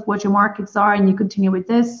terms of what your markets are, and you continue with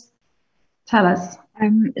this. Tell us.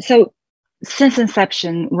 So since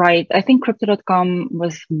inception, right, I think Crypto.com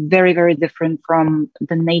was very, very different from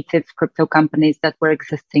the native crypto companies that were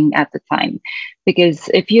existing at the time. Because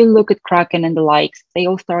if you look at Kraken and the likes, they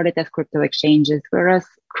all started as crypto exchanges, whereas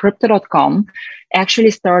Crypto.com actually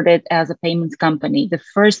started as a payments company. The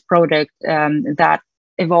first product that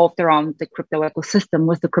evolved around the crypto ecosystem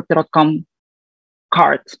was the Crypto.com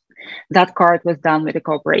card. That card was done with a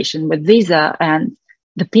cooperation with Visa, and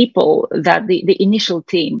the people that the initial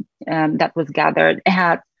team that was gathered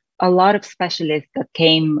had a lot of specialists that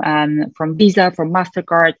came from Visa, from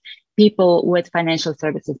MasterCard, people with financial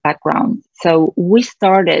services background. So we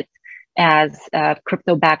started as a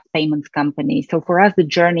crypto-backed payments company. So for us, the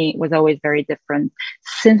journey was always very different.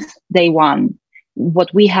 Since day one,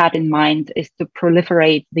 what we had in mind is to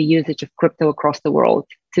proliferate the usage of crypto across the world,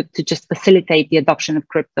 to just facilitate the adoption of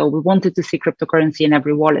crypto. We wanted to see cryptocurrency in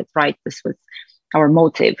every wallet, right? This was our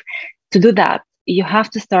motive. To do that, you have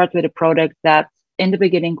to start with a product that in the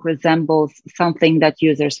beginning resembles something that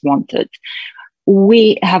users wanted.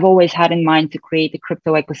 We have always had in mind to create a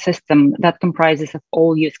crypto ecosystem that comprises of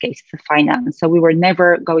all use cases of finance. So we were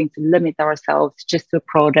never going to limit ourselves just to a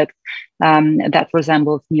product that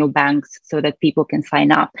resembles neobanks so that people can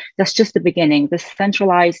sign up. That's just the beginning. The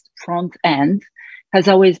centralized front end has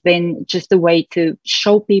always been just a way to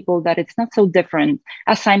show people that it's not so different.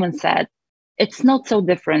 As Simon said, it's not so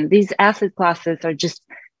different. These asset classes are just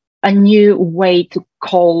a new way to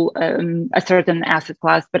call a certain asset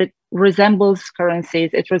class, but it resembles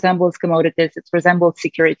currencies, it resembles commodities, it resembles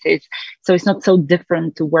securities. So it's not so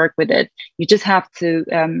different to work with it. You just have to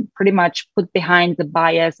pretty much put behind the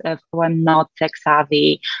bias of, oh, I'm not tech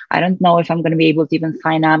savvy. I don't know if I'm going to be able to even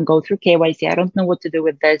sign up, go through KYC. I don't know what to do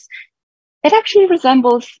with this. It actually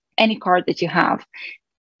resembles any card that you have.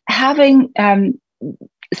 Having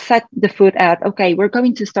set the foot at, okay, we're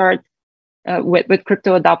going to start with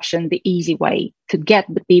crypto adoption the easy way, to get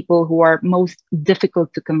the people who are most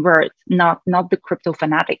difficult to convert, not the crypto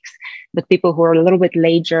fanatics, but people who are a little bit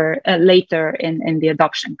later in the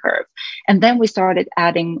adoption curve. And then we started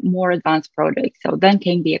adding more advanced products. So then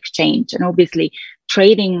came the exchange, and obviously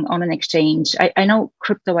trading on an exchange. I know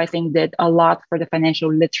crypto, I think, did a lot for the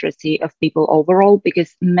financial literacy of people overall,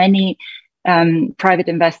 because many private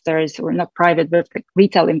investors, or not private, but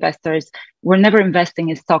retail investors, were never investing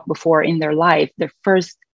in stock before in their life. Their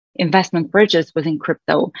first investment purchase was in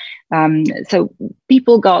crypto. So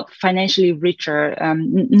people got financially richer,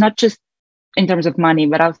 not just in terms of money,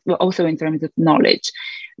 but also in terms of knowledge.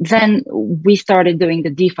 Then we started doing the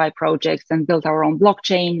DeFi projects and built our own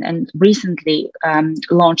blockchain, and recently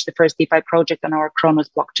launched the first DeFi project on our Kronos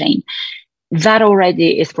blockchain. That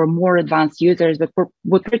already is for more advanced users, but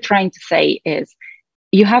what we're trying to say is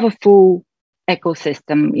you have a full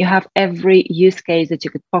ecosystem. You have every use case that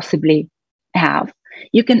you could possibly have.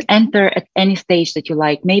 You can enter at any stage that you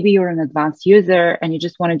like. Maybe you're an advanced user and you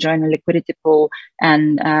just want to join a liquidity pool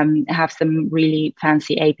and have some really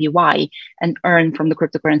fancy APY and earn from the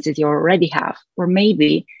cryptocurrencies you already have. Or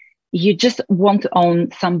maybe you just want to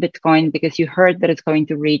own some Bitcoin because you heard that it's going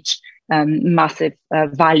to reach massive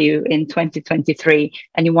value in 2023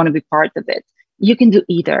 and you want to be part of it. You can do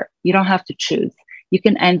either. You don't have to choose. You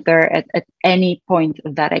can enter at any point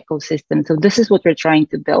of that ecosystem. So this is what we're trying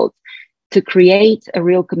to build, to create a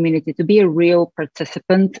real community, to be a real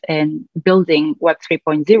participant in building Web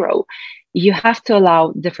 3.0. You have to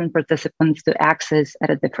allow different participants to access at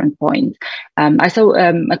a different point. I saw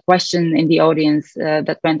a question in the audience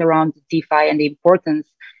that went around DeFi and the importance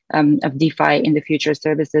of DeFi in the future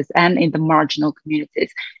services and in the marginal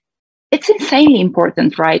communities. It's insanely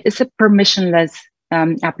important, right? It's a permissionless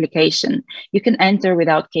application. You can enter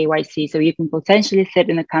without KYC, so you can potentially sit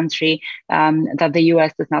in a country that the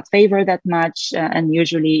US does not favor that much, and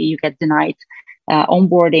usually you get denied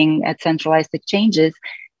onboarding at centralized exchanges.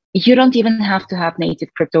 You don't even have to have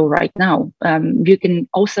native crypto right now. You can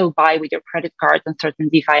also buy with your credit card on certain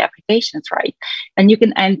DeFi applications, right? And you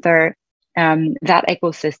can enter that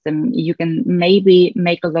ecosystem. You can maybe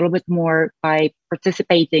make a little bit more by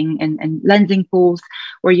participating in lending pools,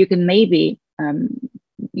 or you can maybe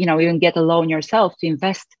even get a loan yourself to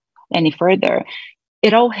invest any further.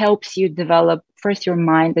 It all helps you develop first your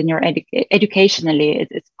mind, and your educationally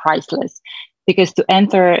it's priceless. Because to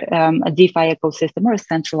enter a DeFi ecosystem, or a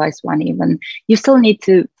centralized one even, you still need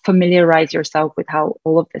to familiarize yourself with how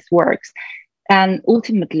all of this works. And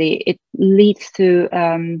ultimately, it leads to,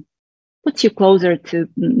 puts you closer to,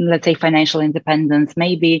 let's say, financial independence.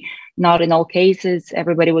 Maybe not in all cases,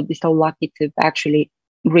 everybody would be so lucky to actually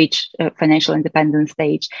reach a financial independence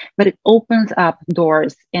stage, but it opens up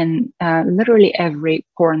doors in literally every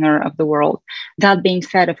corner of the world. That being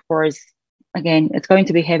said, of course, again, it's going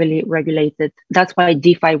to be heavily regulated. That's why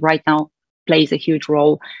DeFi right now plays a huge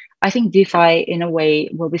role. I think DeFi, in a way,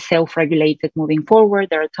 will be self-regulated moving forward.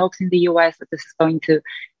 There are talks in the US that this is going to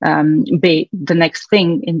be the next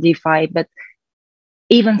thing in DeFi. But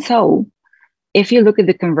even so, if you look at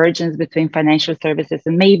the convergence between financial services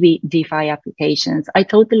and maybe DeFi applications, I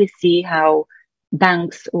totally see how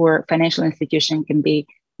banks or financial institutions can be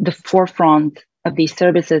the forefront of these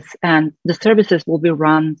services, and the services will be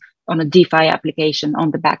run on a DeFi application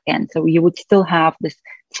on the back end. So you would still have this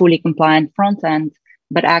fully compliant front end,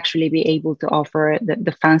 but actually be able to offer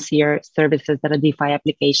the fancier services that a DeFi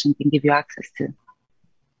application can give you access to.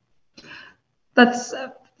 That's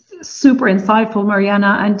super insightful,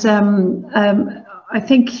 Mariana. And I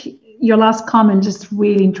think your last comment is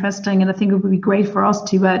really interesting. And I think it would be great for us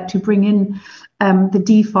to bring in the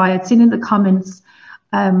DeFi. I'd seen in the comments,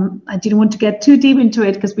 I didn't want to get too deep into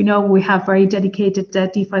it because we know we have very dedicated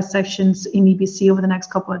DeFi sections in EBC over the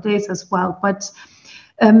next couple of days as well. But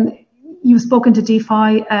you've spoken to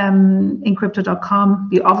DeFi in crypto.com.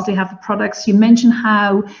 You obviously have the products. You mentioned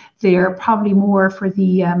how they're probably more for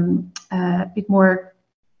the bit more,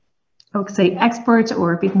 I would say, expert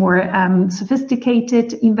or a bit more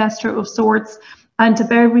sophisticated investor of sorts. And a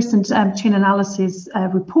very recent Chainalysis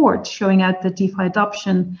report showing out the DeFi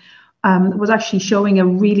adoption was actually showing a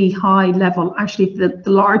really high level, actually the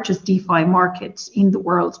largest DeFi market in the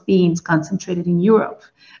world being concentrated in Europe,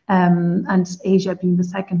 and Asia being the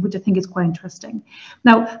second, which I think is quite interesting.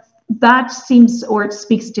 Now, that seems, or it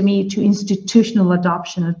speaks to me to institutional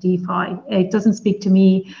adoption of DeFi. It doesn't speak to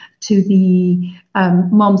me to the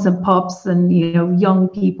moms and pops and young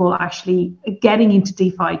people actually getting into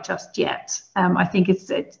DeFi just yet. I think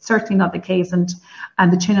it's certainly not the case, and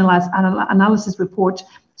the Chainalysis report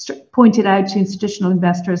pointed out to institutional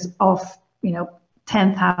investors of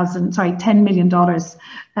 $10 million,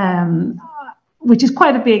 which is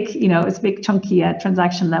quite a big, it's a big chunky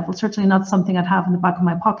transaction level. Certainly not something I'd have in the back of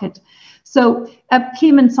my pocket. So,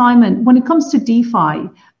 Kim and Simon, when it comes to DeFi,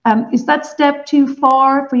 is that step too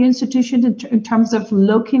far for your institution in terms of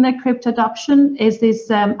looking at crypto adoption? Is this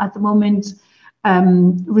at the moment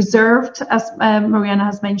reserved, as Mariana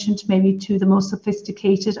has mentioned, maybe to the most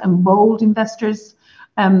sophisticated and bold investors?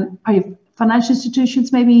 Are you financial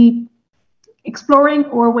institutions maybe exploring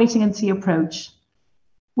or waiting and see approach?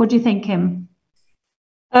 What do you think, Kim?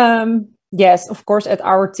 Yes, of course, at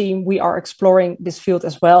our team, we are exploring this field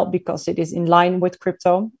as well because it is in line with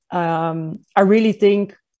crypto. I really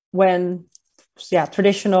think when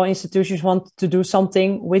traditional institutions want to do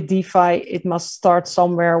something with DeFi, it must start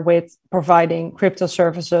somewhere with providing crypto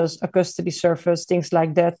services, a custody service, things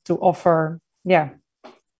like that to offer,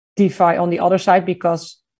 DeFi on the other side,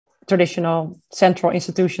 because traditional central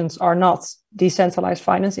institutions are not decentralized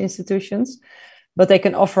finance institutions, but they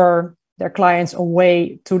can offer their clients a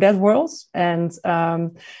way to that world. And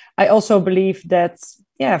I also believe that,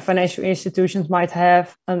 financial institutions might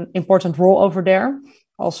have an important role over there.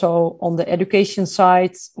 Also on the education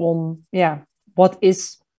side, on, what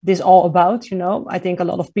is this all about? I think a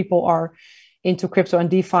lot of people are into crypto and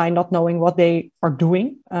DeFi, not knowing what they are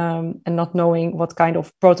doing, and not knowing what kind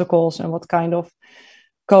of protocols and what kind of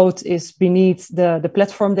code is beneath the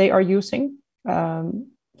platform they are using. So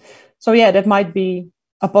that might be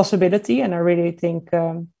a possibility, and I really think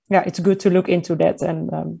it's good to look into that.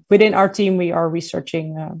 And within our team, we are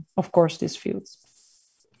researching, of course, this field.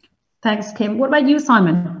 Thanks, Kim. What about you,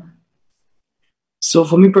 Simon? So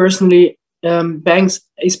for me personally, banks,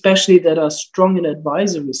 especially that are strong in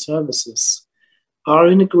advisory services, are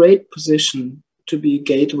in a great position to be a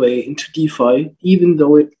gateway into DeFi, even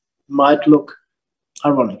though it might look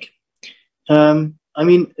ironic. I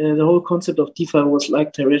mean, the whole concept of DeFi was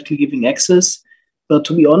like directly giving access, but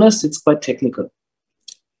to be honest, it's quite technical.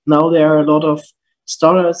 Now there are a lot of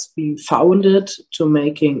startups being founded to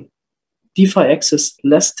making DeFi access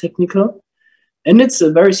less technical, and it's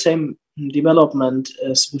the very same development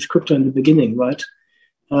as with crypto in the beginning, right?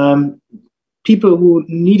 People who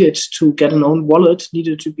needed to get an own wallet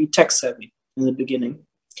needed to be tech savvy in the beginning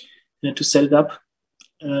to set it up.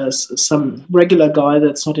 Some regular guy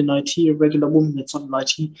that's not in IT, a regular woman that's not in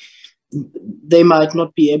IT, they might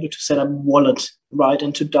not be able to set up a wallet, right,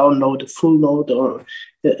 and to download a full node or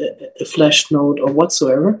a flash node or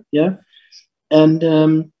whatsoever, yeah.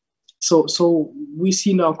 And so we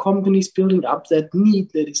see now companies building up that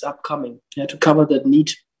need that is upcoming, yeah, to cover that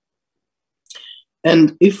need.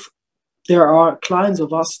 And if there are clients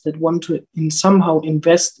of us that want to somehow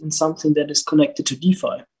invest in something that is connected to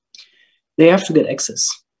DeFi, they have to get access.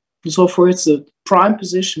 So for it's a prime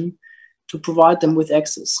position to provide them with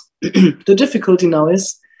access. The difficulty now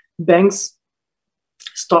is banks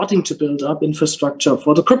starting to build up infrastructure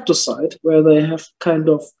for the crypto side, where they have kind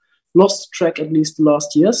of lost track at least the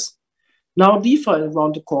last years. Now DeFi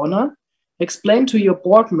around the corner. Explain to your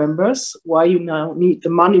board members why you now need the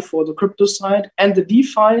money for the crypto side and the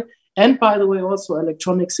DeFi, and by the way, also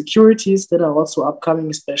electronic securities that are also upcoming,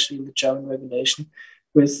 especially in the German regulation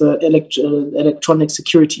with the Electronic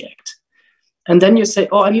Security Act. And then you say,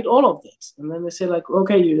 oh, I need all of this. And then they say like,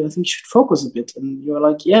 okay, I think you should focus a bit. And you're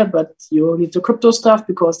like, yeah, but you need the crypto stuff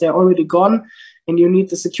because they're already gone. And you need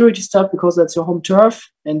the security stuff because that's your home turf,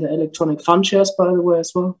 and the electronic fund shares, by the way,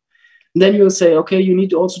 as well. And then you'll say, okay, you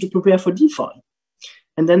need also to prepare for DeFi.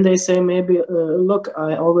 And then they say, maybe, look,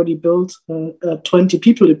 I already built a 20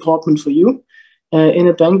 people department for you in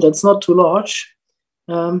a bank that's not too large.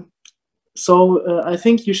 So I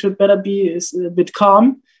think you should better be a bit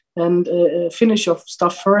calm and finish your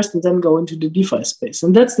stuff first and then go into the DeFi space.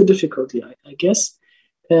 And that's the difficulty, I guess.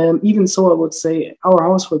 Even so, I would say our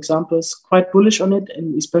house, for example, is quite bullish on it,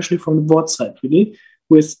 and especially from the board side, really,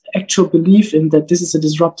 with actual belief in that this is a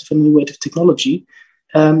disruptive and innovative technology.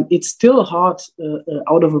 It's still hard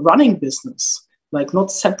out of a running business, like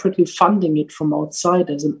not separately funding it from outside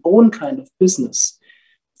as an own kind of business,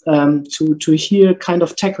 to here kind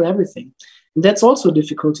of tackle everything. And that's also a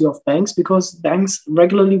difficulty of banks, because banks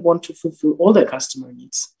regularly want to fulfill all their customer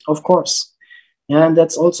needs, of course. Yeah, and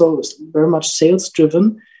that's also very much sales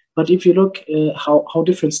driven. But if you look how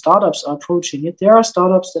different startups are approaching it, there are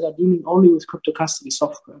startups that are dealing only with crypto custody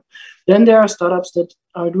software. Then there are startups that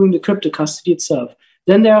are doing the crypto custody itself.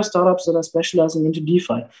 Then there are startups that are specializing into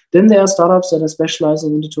DeFi. Then there are startups that are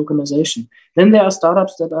specializing into tokenization. Then there are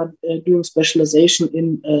startups that are doing specialization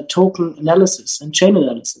in token analysis and chain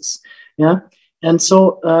analysis. Yeah, and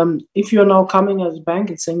so if you're now coming as a bank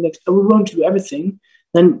and saying that we want to do everything,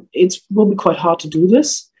 then it will be quite hard to do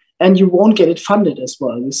this, and you won't get it funded as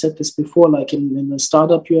well. We said this before, like in a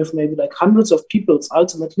startup, you have maybe like hundreds of people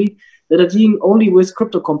ultimately that are dealing only with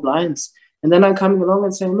crypto compliance. And then I'm coming along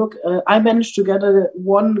and saying, look, I managed to get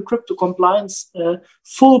one crypto compliance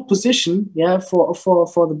full position, yeah, for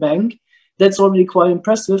the bank. That's already quite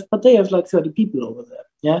impressive, but they have like 30 people over there.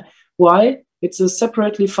 Yeah, why? It's a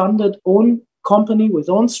separately funded own company with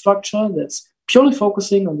own structure that's purely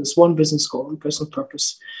focusing on this one business goal and personal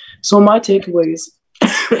purpose. So my takeaway is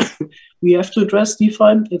we have to address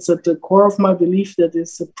DeFi. It's at the core of my belief that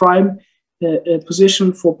it's a prime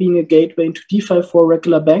position for being a gateway into DeFi for a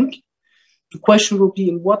regular bank. The question will be,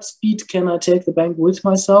 in what speed can I take the bank with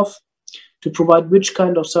myself to provide which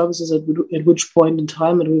kind of services at which point in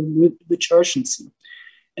time and with which urgency?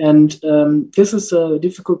 And this is a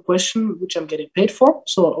difficult question, which I'm getting paid for.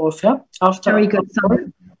 So all fair. After very good,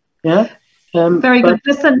 Simon. Yeah. Very good.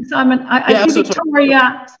 Listen, Simon, I see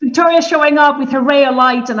Victoria showing up with her ray of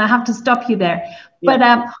light, and I have to stop you there. Yeah.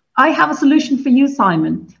 But I have a solution for you,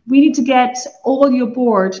 Simon. We need to get all your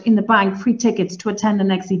board in the bank free tickets to attend the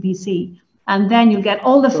next EBC. And then you'll get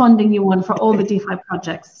all the funding you want for all the DeFi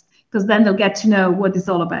projects, because then they'll get to know what it's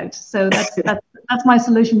all about. So that's my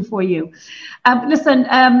solution for you. Listen,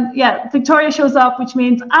 yeah, Victoria shows up, which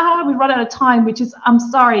means we run out of time, which is, I'm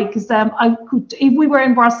sorry, because I could, if we were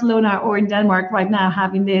in Barcelona or in Denmark right now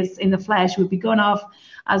having this in the flesh, we'd be going off,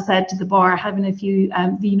 as I said, to the bar, having a few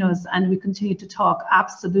vinos, and we continue to talk.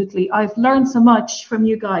 Absolutely. I've learned so much from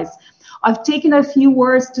you guys. I've taken a few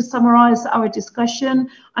words to summarize our discussion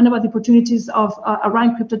and about the opportunities of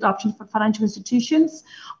around crypto adoption for financial institutions.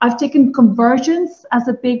 I've taken convergence as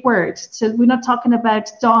a big word. So we're not talking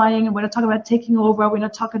about dying, and we're not talking about taking over. We're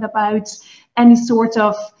not talking about any sort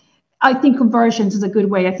of I think conversions is a good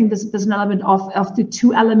way. I think there's an element of the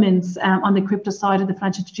two elements on the crypto side of the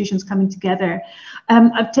financial institutions coming together.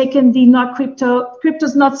 I've taken the not crypto,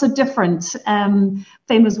 crypto's not so different,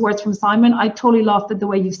 famous words from Simon. I totally loved the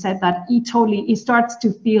way you said that. He starts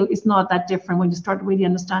to feel it's not that different when you start really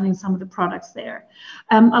understanding some of the products there.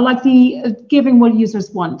 I like the giving what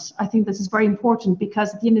users want. I think this is very important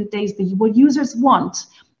because at the end of the day, it's what users want.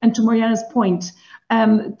 And to Mariana's point,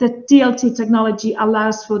 the DLT technology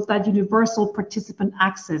allows for that universal participant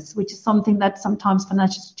access, which is something that sometimes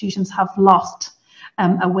financial institutions have lost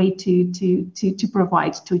a way to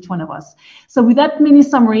provide to each one of us. So with that mini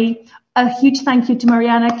summary, a huge thank you to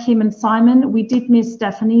Mariana, Kim, and Simon. We did miss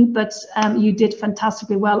Stephanie, but you did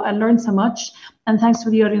fantastically well. I learned so much. And thanks for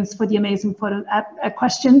the audience for the amazing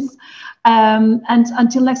questions. And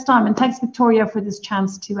until next time, and thanks, Victoria, for this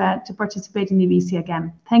chance to participate in the VC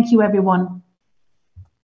again. Thank you, everyone.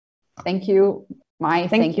 Thank you, Mai.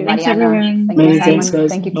 Thank you, Thanks, Mariana. everyone. Thank you, Simon.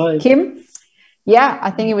 Thanks, Thank you, Bye. Kim. Yeah, I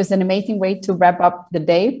think it was an amazing way to wrap up the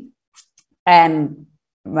day. And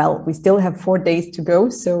well, we still have 4 days to go,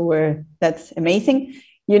 so that's amazing.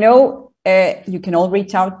 You know, you can all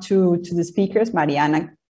reach out to the speakers,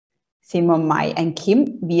 Mariana, Simon, Mai, and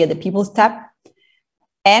Kim via the People's tab.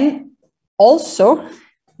 And also,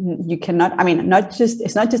 you cannot, I mean,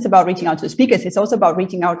 it's not just about reaching out to the speakers, it's also about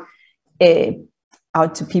reaching out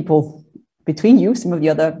to people between you, some of the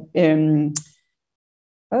other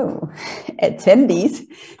attendees.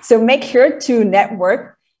 So make sure to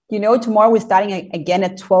network. You know, tomorrow we're starting again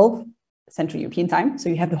at 12 Central European time. So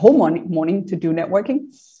you have the whole morning to do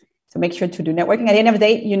networking. So make sure to do networking. At the end of the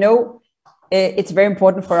day, you know, it's very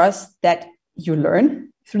important for us that you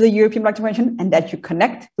learn through the European Blockchain Convention and that you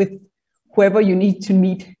connect with whoever you need to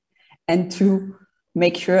meet and to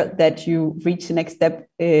make sure that you reach the next step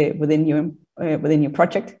within your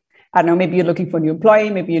project. I don't know, maybe you're looking for a new employee,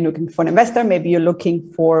 maybe you're looking for an investor, maybe you're looking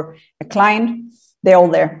for a client. They're all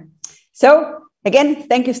there. So again,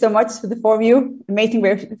 thank you so much to the four of you. Amazing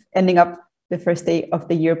way of ending up the first day of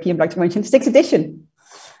the European Blockchain Convention 6th edition.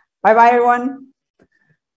 Bye-bye, everyone.